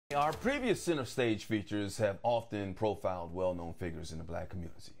Our previous center stage features have often profiled well-known figures in the black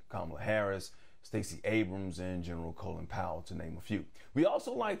community. Kamala Harris, Stacey Abrams, and General Colin Powell, to name a few. We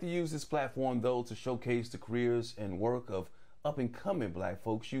also like to use this platform, though, to showcase the careers and work of up-and-coming black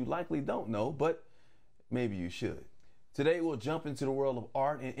folks you likely don't know, but maybe you should. Today, we'll jump into the world of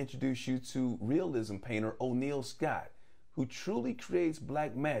art and introduce you to realism painter O'Neal Scott, who truly creates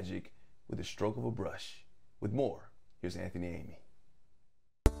black magic with the stroke of a brush. With more, here's Anthony Amy.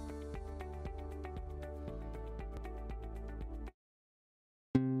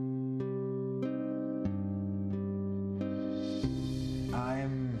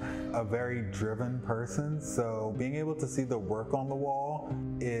 A very driven person, so being able to see the work on the wall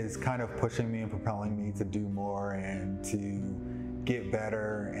is kind of pushing me and propelling me to do more and to get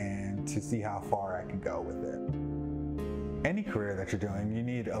better and to see how far I can go with it. Any career that you're doing, you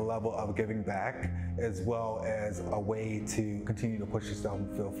need a level of giving back as well as a way to continue to push yourself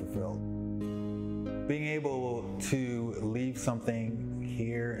and feel fulfilled. Being able to leave something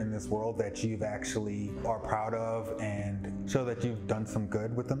here in this world that you've actually are proud of and show that you've done some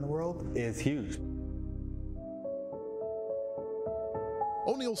good within the world is huge.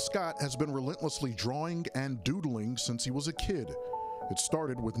 O'Neal Scott has been relentlessly drawing and doodling since he was a kid. It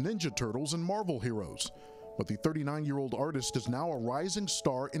started with Ninja Turtles and Marvel heroes, but the 39-year-old artist is now a rising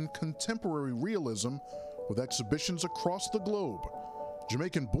star in contemporary realism with exhibitions across the globe.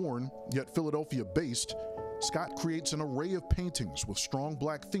 Jamaican-born, yet Philadelphia-based, Scott creates an array of paintings with strong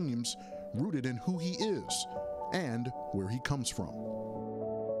black themes rooted in who he is and where he comes from.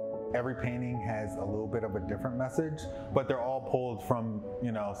 Every painting has a little bit of a different message, but they're all pulled from,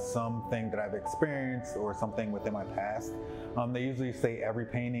 something that I've experienced or something within my past. They usually say every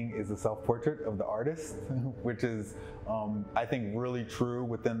painting is a self-portrait of the artist, which is, I think, really true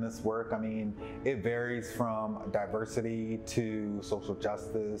within this work. I mean, it varies from diversity to social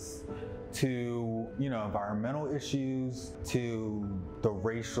justice to, environmental issues to the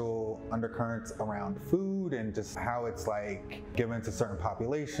racial undercurrents around food and just how it's like given to certain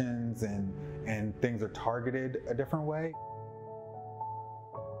populations and things are targeted a different way.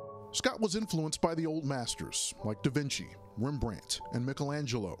 Scott was influenced by the old masters like Da Vinci, Rembrandt, and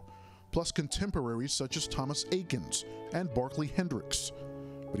Michelangelo, plus contemporaries such as Thomas Eakins and Barclay Hendricks.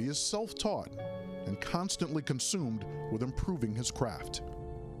 But he is self-taught and constantly consumed with improving his craft.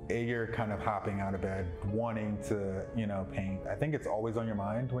 You're kind of hopping out of bed, wanting to, paint. I think it's always on your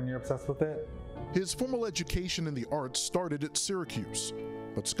mind when you're obsessed with it. His formal education in the arts started at Syracuse,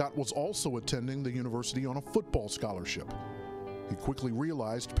 but Scott was also attending the university on a football scholarship. He quickly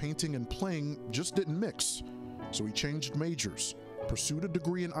realized painting and playing just didn't mix, so he changed majors, pursued a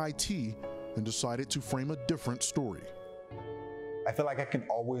degree in IT, and decided to frame a different story. I feel like I can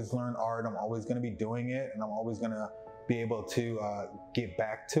always learn art, I'm always going to be doing it, and I'm always going to be able to get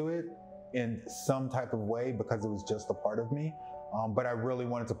back to it in some type of way because it was just a part of me. But I really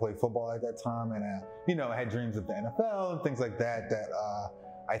wanted to play football at that time, and I had dreams of the NFL and things like that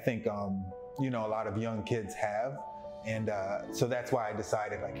I think a lot of young kids have. And so that's why I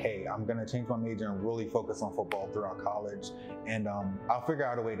decided, like, hey, I'm gonna change my major and really focus on football throughout college, and I'll figure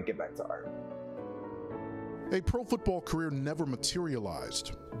out a way to get back to art. A pro football career never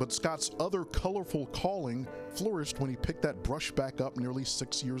materialized, but Scott's other colorful calling flourished when he picked that brush back up nearly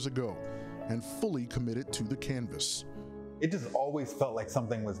 6 years ago and fully committed to the canvas. It just always felt like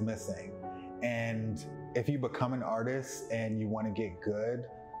something was missing. And if you become an artist and you want to get good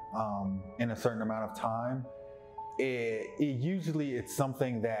in a certain amount of time, usually it's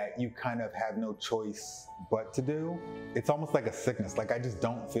something that you kind of have no choice but to do. It's almost like a sickness. Like, I just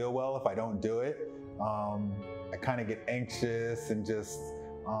don't feel well if I don't do it. I kind of get anxious and just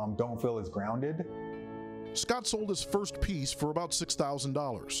don't feel as grounded. Scott sold his first piece for about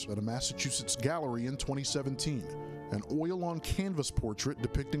 $6,000 at a Massachusetts gallery in 2017, an oil-on-canvas portrait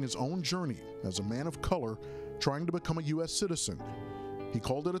depicting his own journey as a man of color trying to become a U.S. citizen. He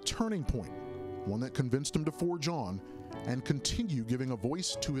called it a turning point, one that convinced him to forge on and continue giving a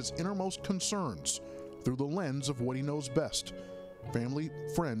voice to his innermost concerns through the lens of what he knows best: family,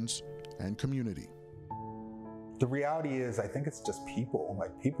 friends, and community. The reality is, I think it's just people.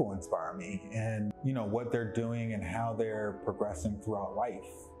 Like, people inspire me, and what they're doing and how they're progressing throughout life.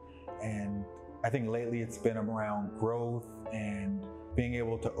 And I think lately it's been around growth and being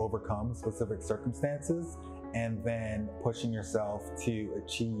able to overcome specific circumstances and then pushing yourself to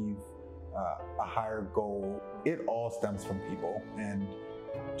achieve a higher goal. It all stems from people and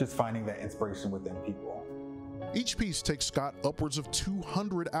just finding that inspiration within people. Each piece takes Scott upwards of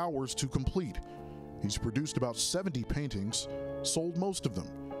 200 hours to complete. He's produced about 70 paintings, sold most of them,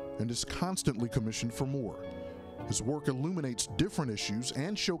 and is constantly commissioned for more. His work illuminates different issues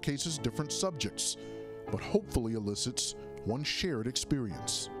and showcases different subjects, but hopefully elicits one shared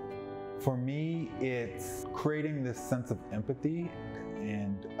experience. For me, it's creating this sense of empathy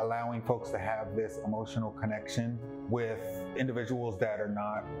and allowing folks to have this emotional connection with individuals that are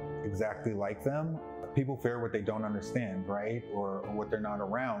not exactly like them. People fear what they don't understand, right? Or what they're not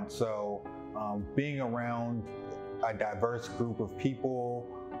around. So being around a diverse group of people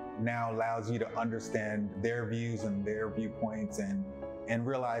now allows you to understand their views and their viewpoints and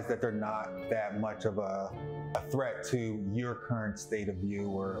realize that they're not that much of a threat to your current state of view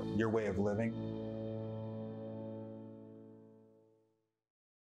or your way of living.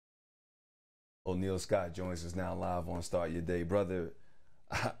 O'Neal Scott joins us now live on Start Your Day. Brother,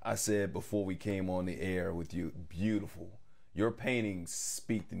 I said before we came on the air with you, beautiful. Your paintings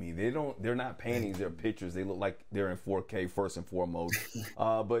speak to me. They're not paintings, they're pictures. They look like they're in 4K first and foremost.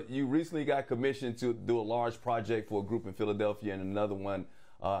 But you recently got commissioned to do a large project for a group in Philadelphia and another one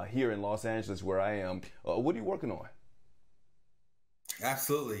here in Los Angeles where I am. What are you working on?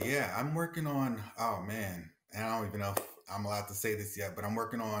 Absolutely, yeah. I'm working on, oh man, and I don't even know if I'm allowed to say this yet, but I'm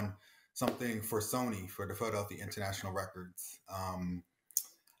working on something for Sony, for the Philadelphia International Records.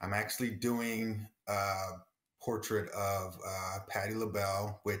 I'm actually doing a portrait of Patti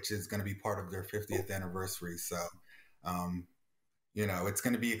LaBelle, which is going to be part of their 50th anniversary. So, you know, it's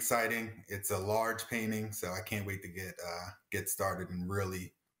going to be exciting. It's a large painting, so I can't wait to get started and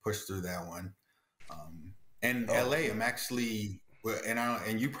really push through that one. And LA, I'm actually,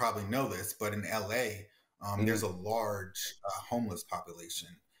 and you probably know this, but in LA, there's a large homeless population.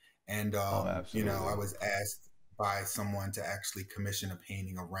 And, you know, I was asked by someone to actually commission a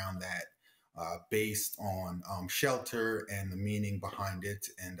painting around that based on shelter and the meaning behind it.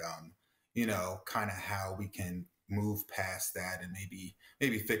 And, you know, kind of how we can move past that and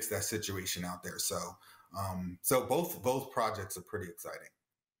maybe fix that situation out there. So, so both projects are pretty exciting.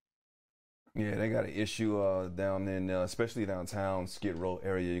 Yeah, they got an issue down in, especially downtown Skid Row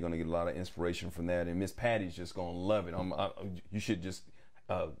area. You're gonna get a lot of inspiration from that, and Miss Patty's just gonna love it. You should just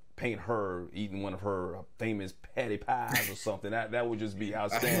paint her eating one of her famous patty pies or something. That would just be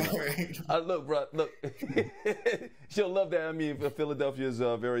outstanding. Look, bro, look, she'll love that. I mean, Philadelphia's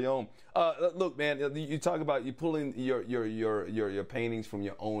very own. Look, man, you talk about you pulling your paintings from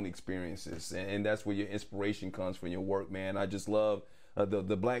your own experiences, and that's where your inspiration comes from your work, man. I just love.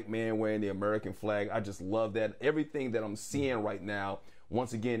 The black man wearing the American flag. I just love that. Everything that I'm seeing right now,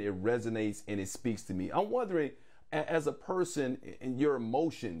 once again, it resonates and it speaks to me. I'm wondering, as a person in your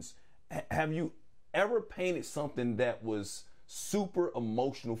emotions, have you ever painted something that was super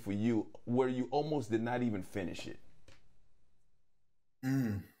emotional for you where you almost did not even finish it?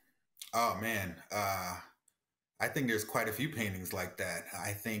 Oh, man. I think there's quite a few paintings like that.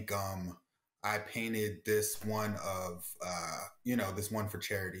 I think I painted this one of, you know, this one for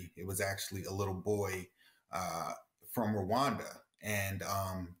charity. It was actually a little boy from Rwanda. And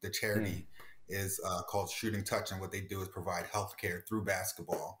the charity is called Shooting Touch. And what they do is provide healthcare through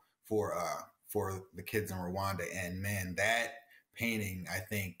basketball for the kids in Rwanda. And man, that painting, I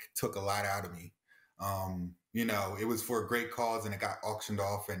think, took a lot out of me. You know, it was for a great cause and it got auctioned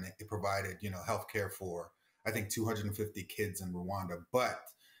off and it provided, you know, healthcare for, I think, 250 kids in Rwanda. But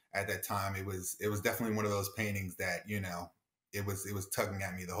at that time, it was definitely one of those paintings that, you know, it was tugging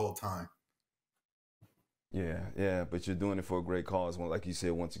at me the whole time. Yeah, but you're doing it for a great cause. Like you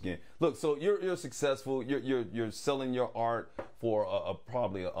said, once again, look. So you're successful. You're selling your art for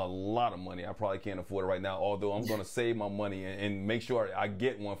probably a lot of money. I probably can't afford it right now. Although I'm going to save my money and make sure I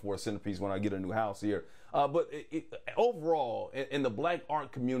get one for a centerpiece when I get a new house here. But overall, in the black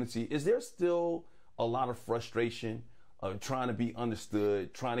art community, is there still a lot of frustration? Trying to be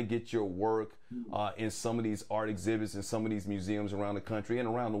understood, trying to get your work in some of these art exhibits in some of these museums around the country and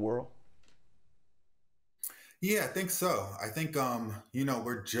around the world? Yeah, I think so. I think, you know,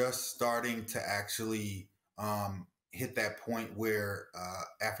 we're just starting to actually hit that point where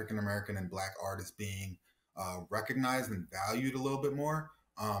African-American and Black art is being recognized and valued a little bit more.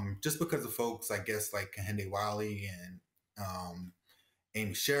 Just because of folks, I guess, like Kehinde Wiley and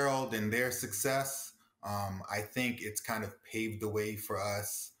Amy Sherald and their success. I think it's kind of paved the way for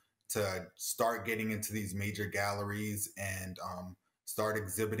us to start getting into these major galleries and start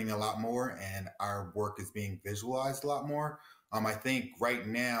exhibiting a lot more, and our work is being visualized a lot more. I think right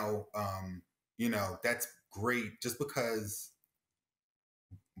now, you know, that's great just because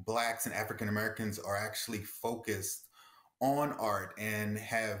Blacks and African Americans are actually focused on art and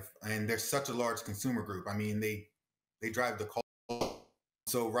they're such a large consumer group. I mean, they drive the culture.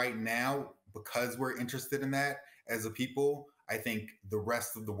 So right now, because we're interested in that as a people, I think the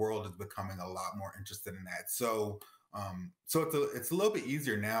rest of the world is becoming a lot more interested in that. So it's a little bit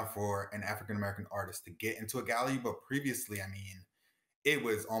easier now for an African American artist to get into a gallery, but previously, I mean, it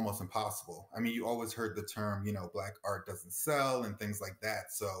was almost impossible. I mean, you always heard the term, black art doesn't sell and things like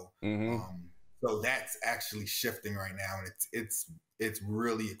that. So, so that's actually shifting right now, and it's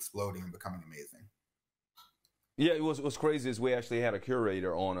really exploding and becoming amazing. Yeah, what's crazy is we actually had a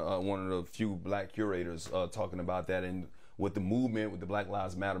curator on, one of the few black curators, talking about that, and with the movement, with the Black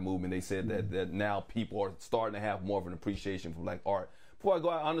Lives Matter movement, they said that now people are starting to have more of an appreciation for black art. Before I go,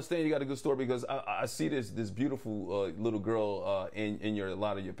 I understand you got a good story, because I see this beautiful little girl in a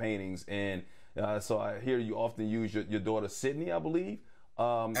lot of your paintings, and so I hear you often use your daughter Sydney, I believe,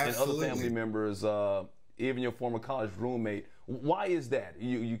 and other family members, even your former college roommate. Why is that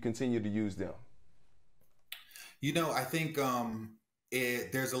you continue to use them? I think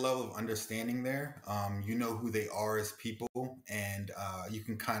there's a level of understanding there. You know who they are as people, and you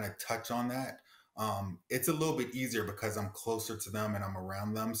can kind of touch on that. It's a little bit easier because I'm closer to them and I'm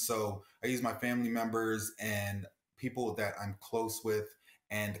around them. So I use my family members and people that I'm close with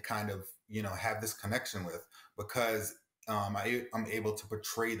and kind of, have this connection with, because I'm able to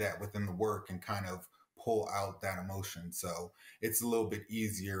portray that within the work and kind of pull out that emotion. So it's a little bit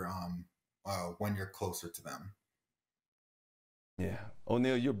easier when you're closer to them. Yeah.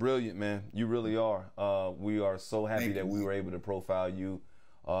 O'Neal, you're brilliant, man. You really are. We are so happy that we were able to profile you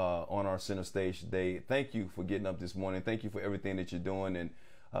on our center stage today. Thank you for getting up this morning. Thank you for everything that you're doing, and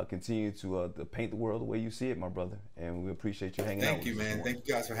continue to paint the world the way you see it, my brother. And we appreciate you hanging out with us. Thank you, man. Thank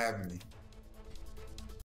you guys for having me.